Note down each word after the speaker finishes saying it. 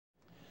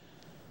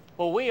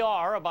Well, we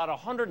are about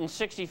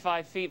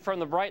 165 feet from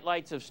the bright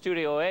lights of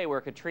Studio A,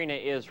 where Katrina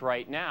is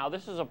right now.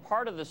 This is a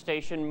part of the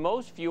station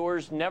most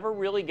viewers never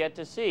really get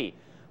to see.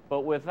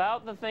 But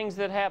without the things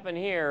that happen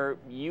here,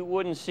 you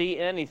wouldn't see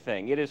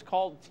anything. It is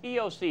called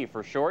TOC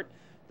for short,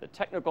 the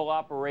Technical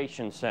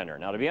Operations Center.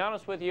 Now, to be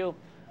honest with you,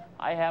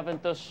 I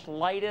haven't the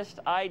slightest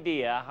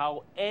idea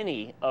how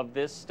any of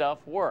this stuff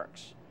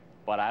works.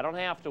 But I don't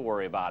have to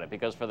worry about it,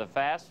 because for the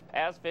past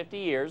 50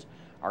 years,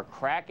 our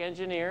crack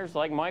engineers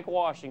like Mike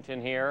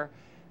Washington here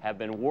have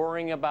been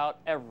worrying about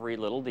every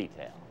little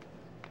detail.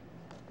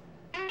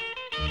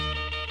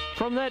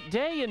 From that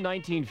day in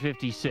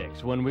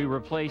 1956, when we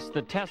replaced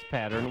the test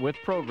pattern with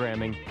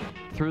programming,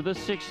 through the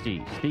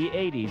 60s, the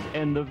 80s,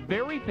 and the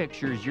very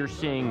pictures you're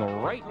seeing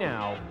right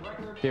now,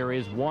 there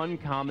is one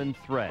common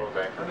thread.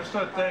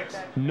 Understood, thanks.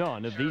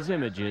 None of these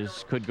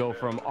images could go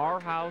from our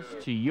house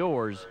to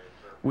yours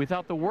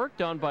without the work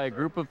done by a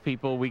group of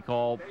people we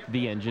call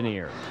the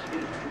engineers.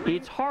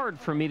 It's hard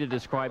for me to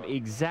describe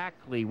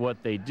exactly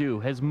what they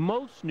do, as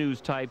most news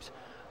types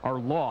are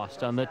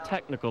lost on the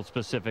technical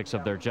specifics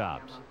of their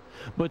jobs.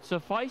 But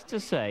suffice to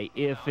say,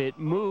 if it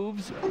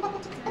moves,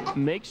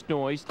 makes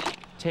noise,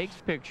 takes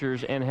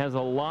pictures, and has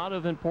a lot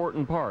of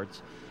important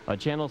parts, a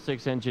Channel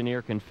 6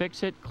 engineer can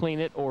fix it, clean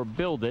it, or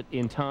build it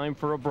in time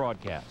for a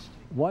broadcast.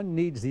 One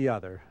needs the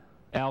other.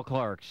 Al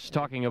Clark's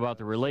talking about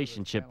the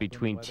relationship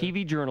between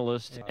TV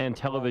journalists and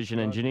television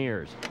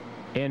engineers.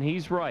 And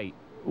he's right,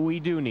 we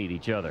do need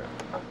each other.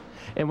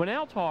 And when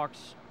Al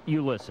talks,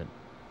 you listen,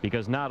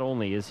 because not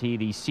only is he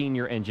the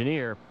senior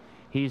engineer,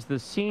 he's the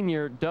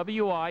senior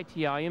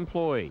WITI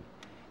employee.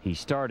 He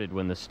started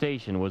when the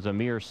station was a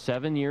mere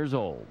 7 years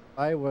old.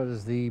 I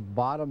was the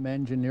bottom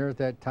engineer at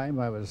that time.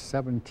 I was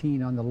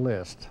 17 on the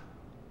list.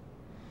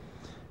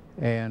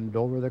 And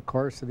over the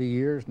course of the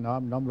years, now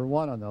I'm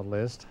 #1 on the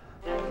list.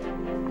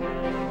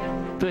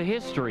 The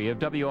history of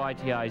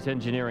WITI's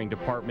engineering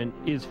department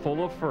is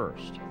full of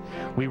firsts.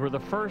 We were the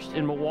first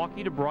in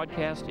Milwaukee to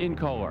broadcast in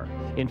color.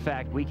 In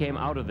fact, we came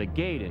out of the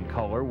gate in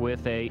color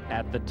with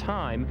at the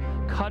time,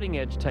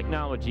 cutting-edge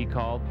technology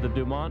called the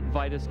Dumont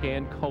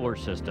Vitascan color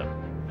system.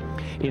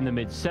 In the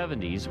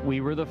mid-70s, we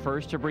were the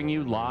first to bring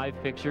you live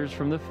pictures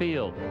from the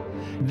field.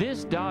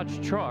 This Dodge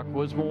truck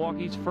was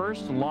Milwaukee's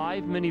first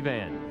live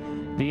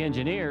minivan. The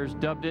engineers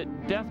dubbed it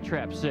Death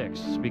Trap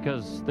 6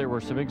 because there were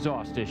some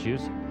exhaust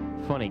issues.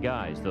 Funny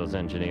guys, those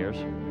engineers.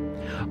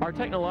 Our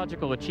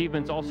technological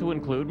achievements also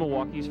include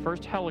Milwaukee's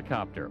first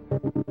helicopter.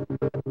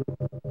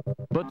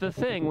 But the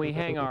thing we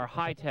hang our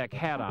high-tech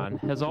hat on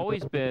has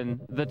always been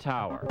the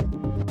tower.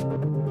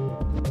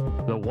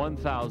 The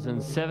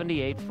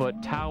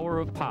 1,078-foot Tower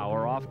of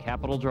Power off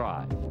Capitol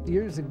Drive.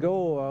 Years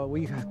ago,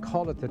 we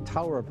called it the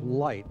Tower of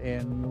Light,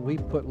 and we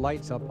put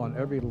lights up on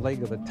every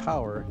leg of the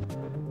tower.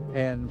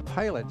 And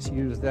pilots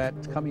use that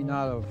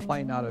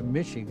flying out of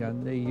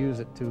Michigan. They use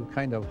it to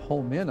kind of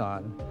home in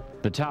on.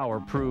 The tower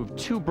proved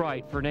too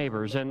bright for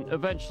neighbors, and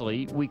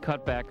eventually we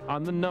cut back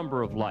on the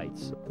number of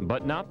lights,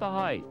 but not the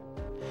height.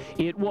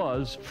 It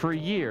was, for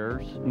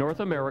years,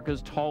 North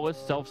America's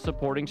tallest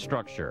self-supporting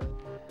structure.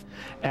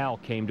 Al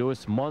came to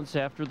us months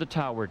after the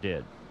tower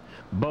did.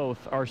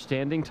 Both are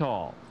standing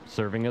tall,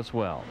 serving us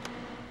well.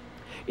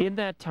 In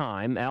that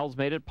time, Al's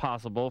made it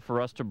possible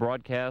for us to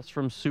broadcast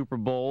from Super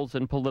Bowls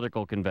and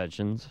political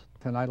conventions.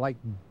 And I like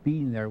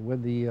being there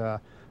with the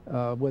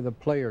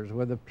players,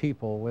 with the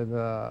people, with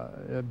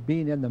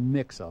being in the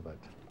mix of it.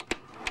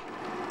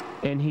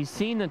 And he's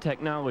seen the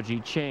technology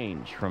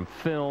change from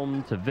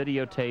film to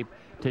videotape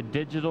to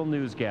digital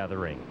news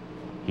gathering.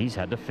 He's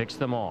had to fix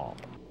them all.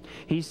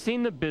 He's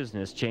seen the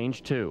business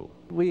change too.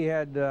 We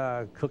had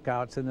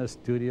cookouts in the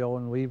studio,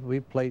 and we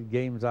played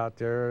games out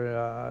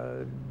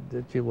there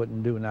that you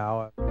wouldn't do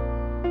now.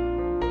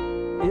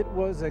 It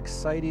was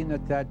exciting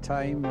at that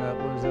time.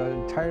 It was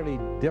an entirely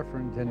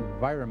different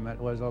environment.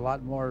 It was a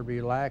lot more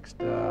relaxed.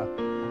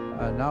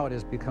 Now it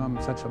has become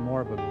such a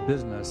more of a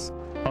business.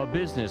 A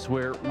business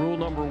where rule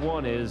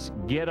 #1 is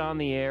get on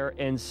the air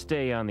and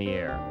stay on the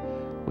air.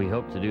 We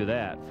hope to do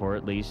that for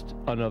at least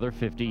another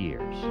 50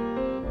 years.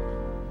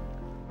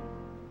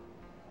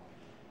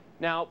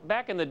 Now,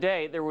 back in the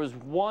day, there was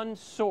one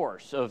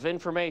source of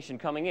information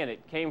coming in.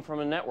 It came from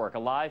a network, a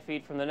live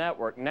feed from the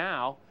network.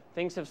 Now,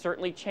 things have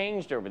certainly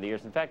changed over the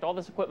years. In fact, all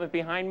this equipment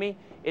behind me,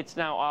 it's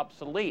now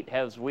obsolete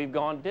as we've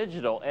gone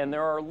digital. And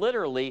there are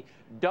literally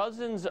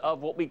dozens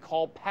of what we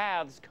call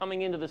paths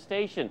coming into the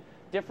station.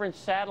 Different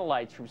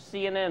satellites from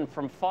CNN,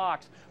 from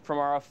Fox, from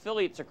our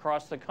affiliates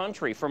across the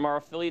country, from our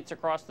affiliates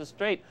across the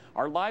state,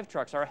 our live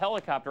trucks, our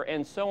helicopter,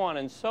 and so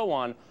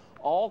on,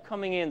 all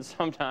coming in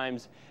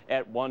sometimes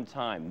at one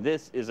time.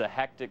 This is a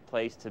hectic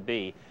place to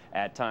be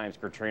at times,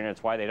 Katrina.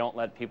 It's why they don't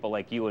let people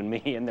like you and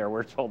me in there.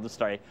 We're told to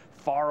stay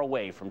far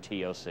away from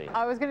TOC.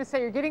 I was going to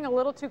say, you're getting a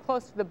little too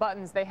close to the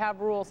buttons. They have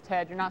rules,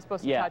 Ted. You're not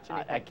supposed to touch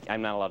anything.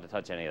 I'm not allowed to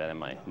touch any of that,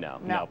 am I?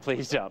 No,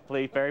 please don't.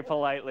 Please, very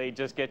politely,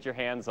 just get your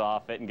hands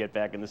off it and get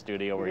back in the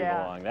studio where you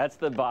belong. That's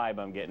the vibe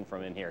I'm getting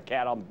from in here.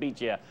 Kat,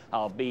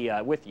 I'll be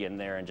with you in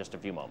there in just a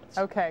few moments.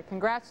 Okay,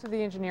 congrats to the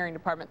engineering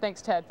department.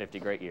 Thanks, Ted. 50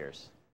 great years.